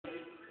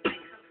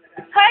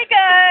Hi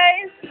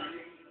guys,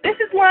 this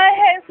is my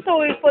hair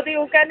story for the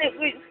Organic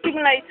Root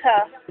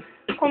Stimulator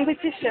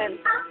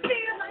competition.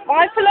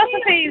 My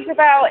philosophy is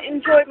about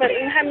enjoyment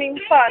and having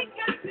fun.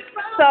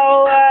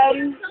 So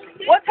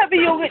whatever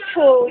your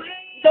ritual,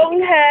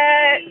 long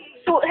hair,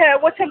 short hair,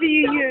 whatever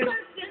you use,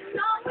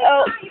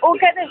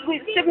 Organic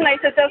Root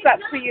Stimulator does that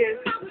for you.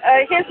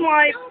 Here's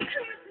my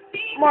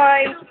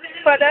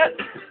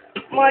product,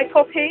 my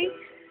copy.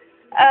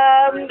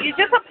 You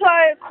just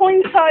apply a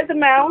coin-size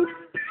amount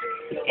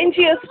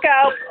into your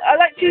scalp. I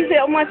like to use it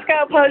on my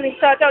scalp only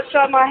so I don't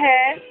dry my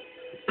hair.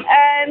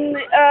 And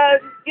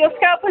your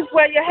scalp is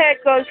where your hair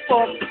goes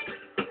from.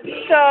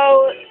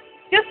 So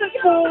just a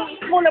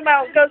small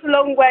amount goes a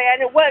long way,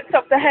 and it works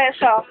up the hair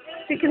shaft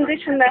to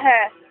condition the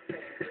hair.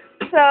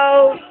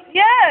 So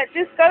yeah,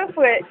 just go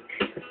for it.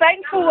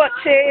 Thanks for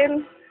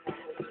watching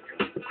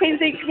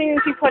Queensie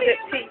Community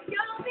Project Team.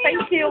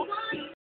 Thank you.